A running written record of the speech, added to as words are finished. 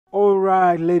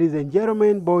Alright, ladies and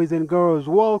gentlemen, boys and girls,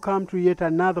 welcome to yet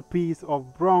another piece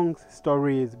of Bronx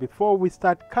Stories. Before we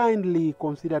start, kindly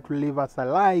consider to leave us a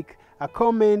like, a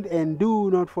comment, and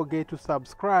do not forget to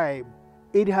subscribe.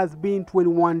 It has been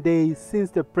 21 days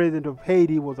since the president of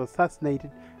Haiti was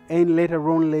assassinated and later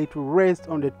on laid to rest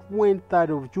on the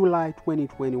 23rd of July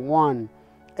 2021.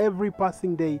 Every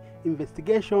passing day,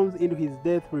 investigations into his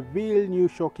death reveal new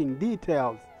shocking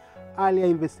details. Earlier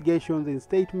investigations and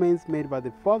statements made by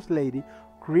the First Lady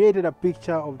created a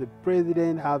picture of the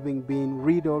president having been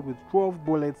riddled with 12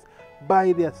 bullets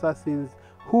by the assassins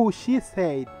who she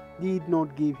said did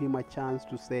not give him a chance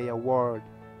to say a word.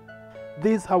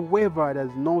 This, however,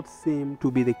 does not seem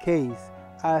to be the case,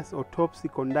 as autopsy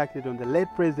conducted on the late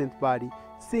president's body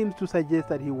seems to suggest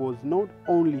that he was not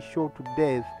only shot to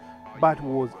death but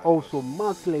was also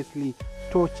mercilessly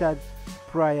tortured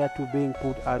prior to being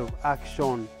put out of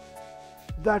action.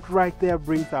 That right there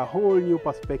brings a whole new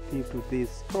perspective to this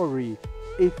story.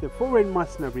 If the foreign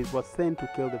mercenaries were sent to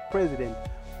kill the president,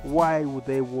 why would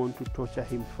they want to torture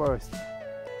him first?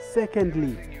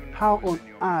 Secondly, how on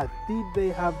earth did they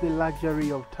have the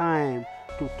luxury of time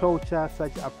to torture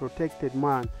such a protected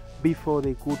man before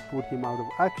they could put him out of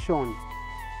action?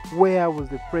 Where was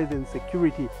the president's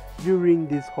security during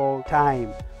this whole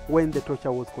time when the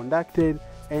torture was conducted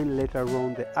and later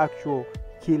on the actual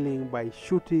killing by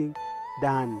shooting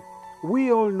done?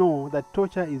 We all know that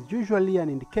torture is usually an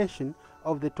indication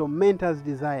of the tormentor's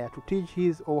desire to teach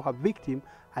his or her victim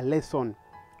a lesson.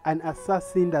 An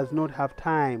assassin does not have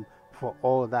time for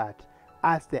all that,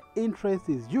 as their interest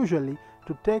is usually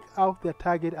to take out their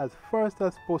target as fast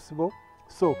as possible.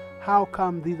 So how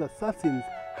come these assassins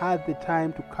had the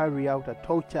time to carry out a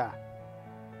torture?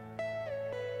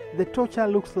 The torture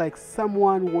looks like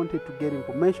someone wanted to get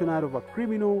information out of a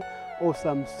criminal or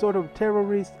some sort of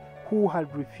terrorist who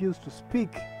had refused to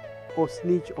speak or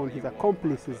snitch on his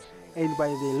accomplices, and by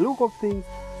the look of things,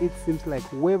 it seems like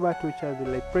whoever tortured the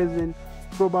late president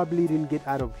probably didn't get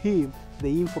out of him the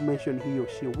information he or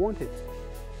she wanted.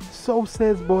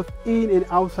 Sources both in and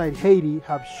outside Haiti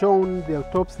have shown the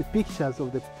autopsy pictures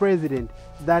of the president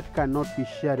that cannot be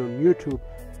shared on YouTube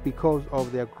because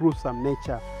of their gruesome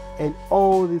nature, and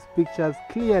all these pictures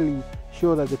clearly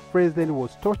show that the president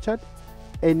was tortured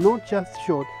and not just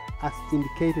shot as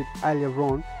indicated earlier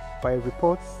on by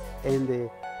reports and the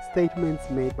statements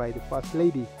made by the First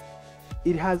Lady.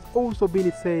 It has also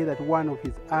been said that one of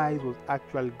his eyes was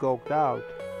actually gouged out.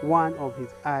 One of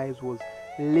his eyes was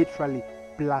literally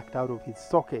plucked out of his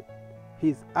socket.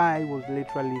 His eye was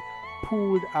literally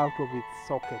pulled out of its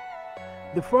socket.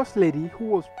 The First Lady, who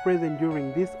was present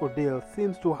during this ordeal,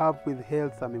 seems to have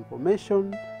withheld some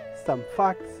information, some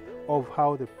facts of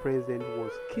how the president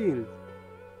was killed.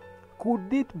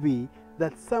 Could it be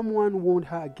that someone warned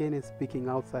her against speaking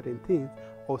out certain things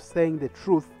or saying the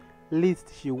truth,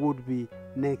 lest she would be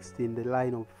next in the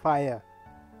line of fire?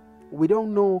 We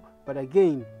don't know, but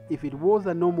again, if it was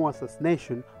a normal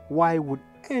assassination, why would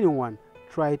anyone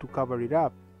try to cover it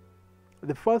up?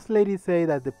 The First Lady said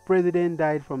that the president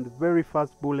died from the very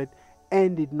first bullet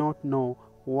and did not know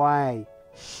why.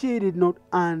 She did not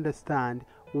understand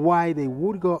why they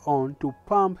would go on to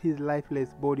pump his lifeless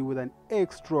body with an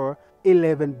extra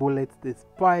 11 bullets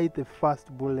despite the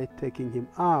first bullet taking him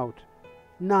out.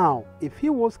 Now, if he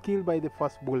was killed by the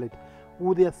first bullet,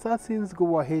 would the assassins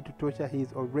go ahead to torture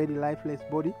his already lifeless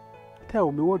body?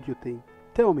 Tell me, what do you think?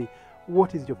 Tell me,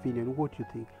 what is your opinion? What do you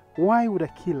think? Why would a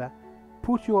killer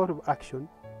put you out of action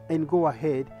and go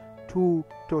ahead to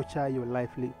torture your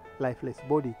lifeless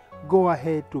body? Go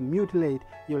ahead to mutilate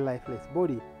your lifeless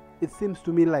body? It seems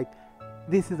to me like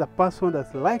this is a person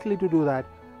that's likely to do that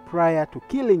prior to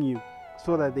killing you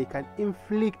so that they can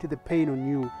inflict the pain on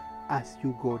you as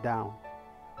you go down.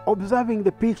 Observing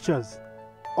the pictures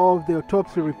of the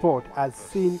autopsy report as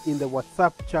seen in the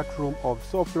WhatsApp chat room of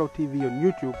Soflo TV on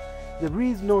YouTube, there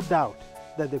is no doubt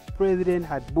that the president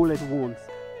had bullet wounds,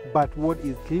 but what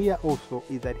is clear also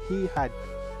is that he had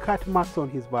cut marks on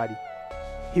his body.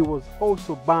 He was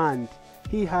also burned.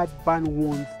 He had burn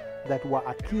wounds that were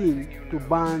akin to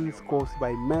burns caused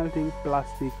by melting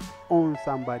plastic on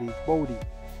somebody's body.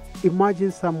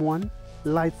 Imagine someone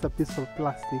lights a piece of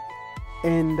plastic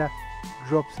and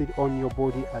drops it on your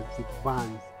body as it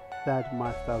burns. That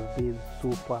must have been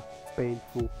super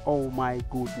painful. Oh my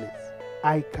goodness.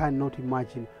 I cannot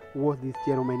imagine what this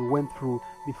gentleman went through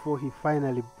before he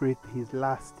finally breathed his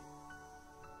last.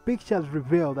 Pictures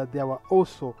reveal that there were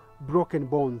also broken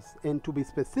bones, and to be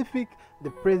specific, the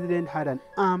president had an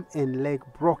arm and leg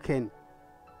broken.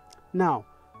 Now,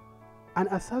 an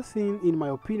assassin, in my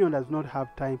opinion, does not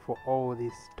have time for all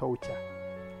this torture.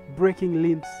 breaking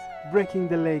limbs, breaking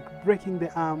the leg, breaking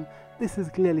the arm. This is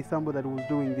clearly somebody that was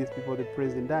doing this before the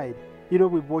president died. You know,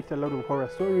 we've watched a lot of horror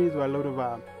stories or a lot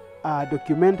of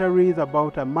documentaries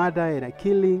about a murder and a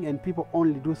killing, and people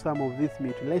only do some of this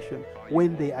mutilation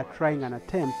when they are trying an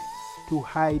attempt to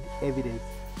hide evidence.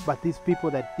 But these people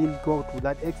that didn't go to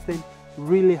that extent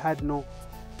really had no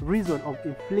reason of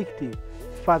inflicting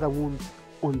further wounds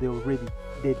on the already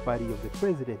dead body of the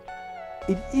president.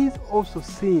 It is also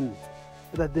seen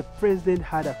that the president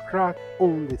had a crack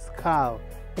on the skull,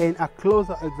 and a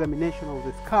closer examination of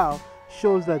the skull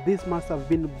shows that this must have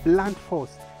been blunt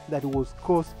force that was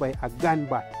caused by a gun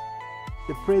butt.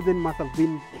 The president must have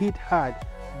been hit hard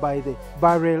by the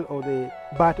barrel or the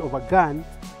butt of a gun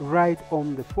right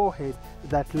on the forehead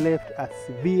that left a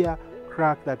severe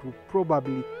crack that would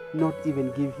probably not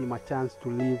even give him a chance to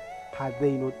live had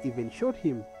they not even shot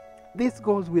him. This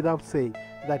goes without saying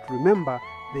that, remember,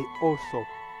 they also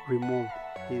removed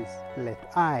his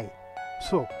left eye.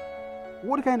 So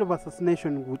what kind of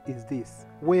assassination is this,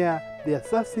 where the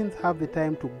assassins have the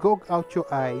time to gouge out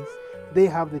your eyes, they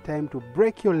have the time to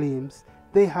break your limbs,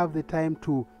 they have the time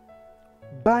to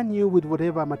burn you with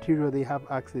whatever material they have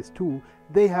access to,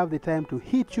 they have the time to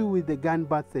hit you with the gun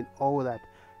butts and all that?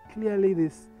 Clearly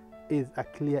this is a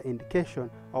clear indication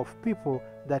of people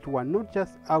that were not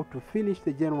just out to finish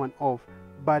the gentleman off,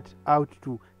 but out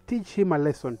to teach him a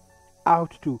lesson,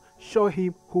 out to show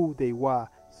him who they were.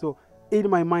 So in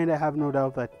my mind, I have no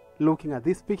doubt that looking at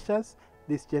these pictures,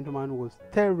 this gentleman was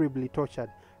terribly tortured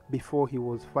before he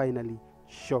was finally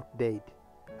shot dead.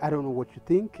 I don't know what you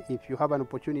think. If you have an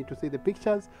opportunity to see the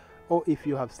pictures, or if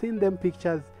you have seen them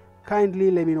pictures, kindly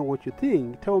let me know what you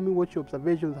think. Tell me what your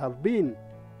observations have been.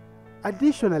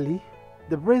 Additionally,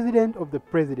 the president of the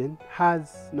president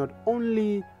has not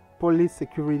only police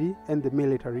security and the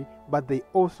military, but they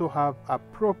also have a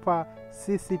proper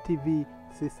CCTV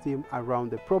system around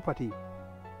the property.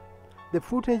 The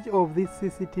footage of this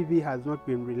CCTV has not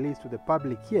been released to the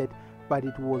public yet, but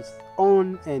it was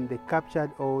on and they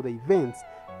captured all the events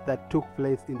that took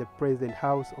place in the president's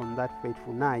house on that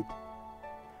fateful night.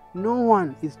 No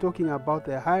one is talking about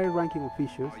the high-ranking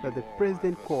officials that the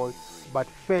president called but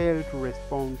failed to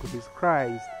respond to his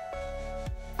cries.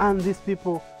 And these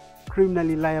people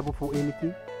criminally liable for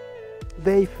anything?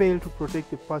 They fail to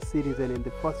protect the first citizen and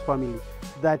the first family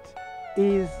that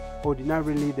is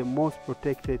ordinarily the most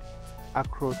protected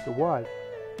across the world.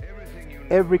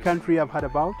 Every country I've heard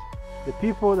about, the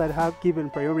people that have given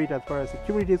priority as far as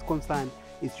security is concerned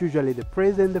is usually the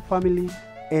president, the family,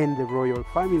 and the royal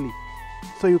family.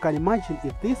 So you can imagine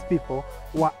if these people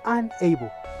were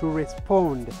unable to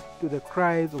respond to the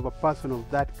cries of a person of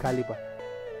that caliber.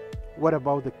 What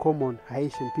about the common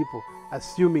Haitian people,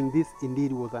 assuming this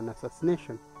indeed was an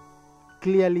assassination?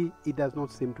 Clearly, it does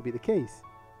not seem to be the case.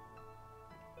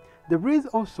 There is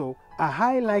also a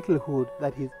high likelihood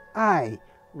that his eye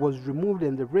was removed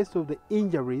and the rest of the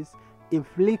injuries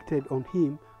inflicted on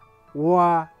him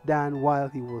were done while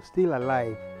he was still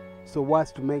alive, so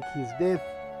as to make his death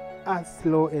as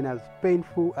slow and as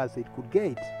painful as it could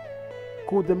get.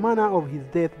 Could the manner of his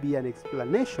death be an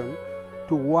explanation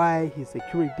to why his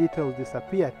security details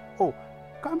disappeared? Oh,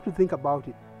 come to think about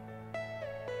it,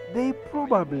 they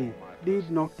probably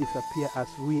did not disappear as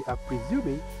we are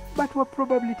presuming, but were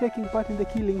probably taking part in the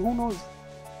killing, who knows?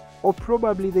 Or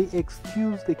probably they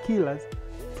excused the killers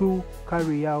to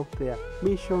carry out their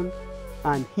mission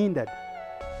unhindered.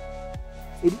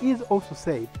 It is also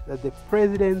said that the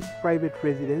president's private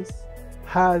residence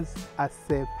has a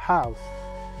safe house,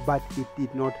 but it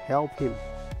did not help him.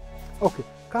 Okay,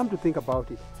 come to think about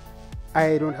it,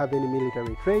 I don't have any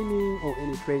military training or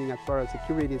any training as far as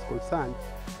security is concerned,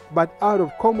 but out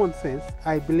of common sense,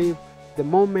 I believe the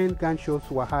moment gunshots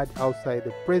were heard outside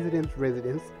the president's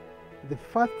residence, the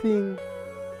first thing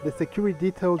the security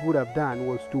details would have done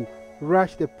was to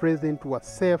rush the president to a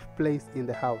safe place in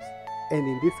the house. And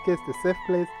in this case, the safe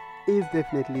place is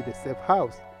definitely the safe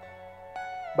house.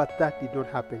 But that did not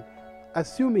happen.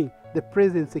 Assuming the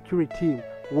president's security team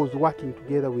was working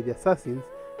together with the assassins,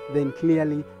 then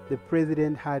clearly the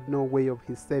president had no way of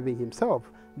his saving himself,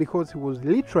 because he was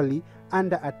literally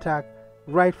under attack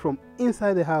right from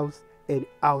inside the house and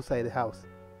outside the house.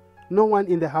 No one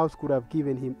in the house could have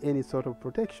given him any sort of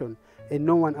protection, and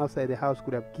no one outside the house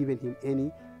could have given him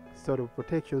any sort of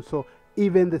protection. So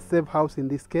even the safe house in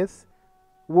this case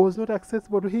was not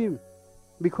accessible to him,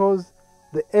 because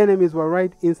the enemies were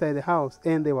right inside the house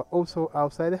and they were also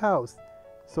outside the house.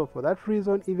 So for that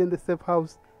reason, even the safe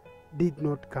house did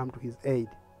not come to his aid.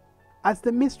 As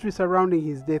the mystery surrounding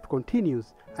his death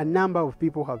continues, a number of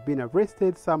people have been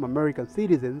arrested, some American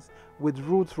citizens with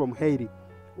roots from Haiti.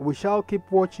 We shall keep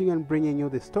watching and bringing you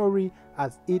the story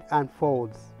as it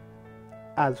unfolds.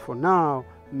 As for now,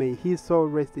 may his soul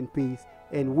rest in peace,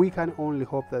 and we can only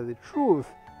hope that the truth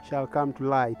shall come to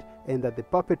light and that the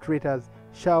perpetrators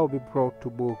shall be brought to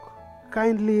book.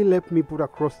 Kindly let me put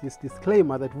across this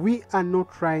disclaimer that we are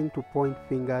not trying to point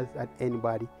fingers at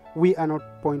anybody. We are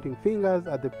not pointing fingers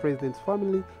at the president's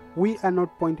family. We are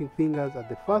not pointing fingers at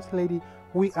the first lady.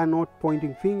 We are not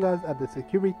pointing fingers at the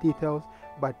security details.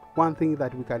 But one thing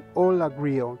that we can all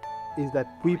agree on is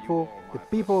that the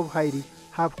people of Haiti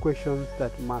have questions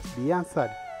that must be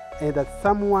answered, and that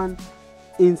someone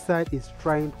inside is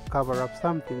trying to cover up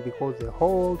something because the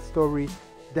whole story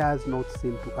does not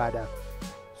seem to add up.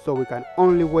 So we can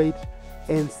only wait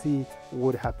and see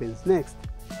what happens next.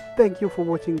 Thank you for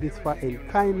watching this far, and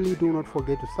kindly do not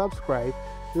forget to subscribe,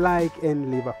 like,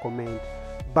 and leave a comment.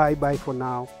 Bye bye for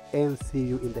now, and see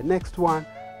you in the next one.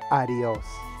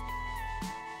 Adios.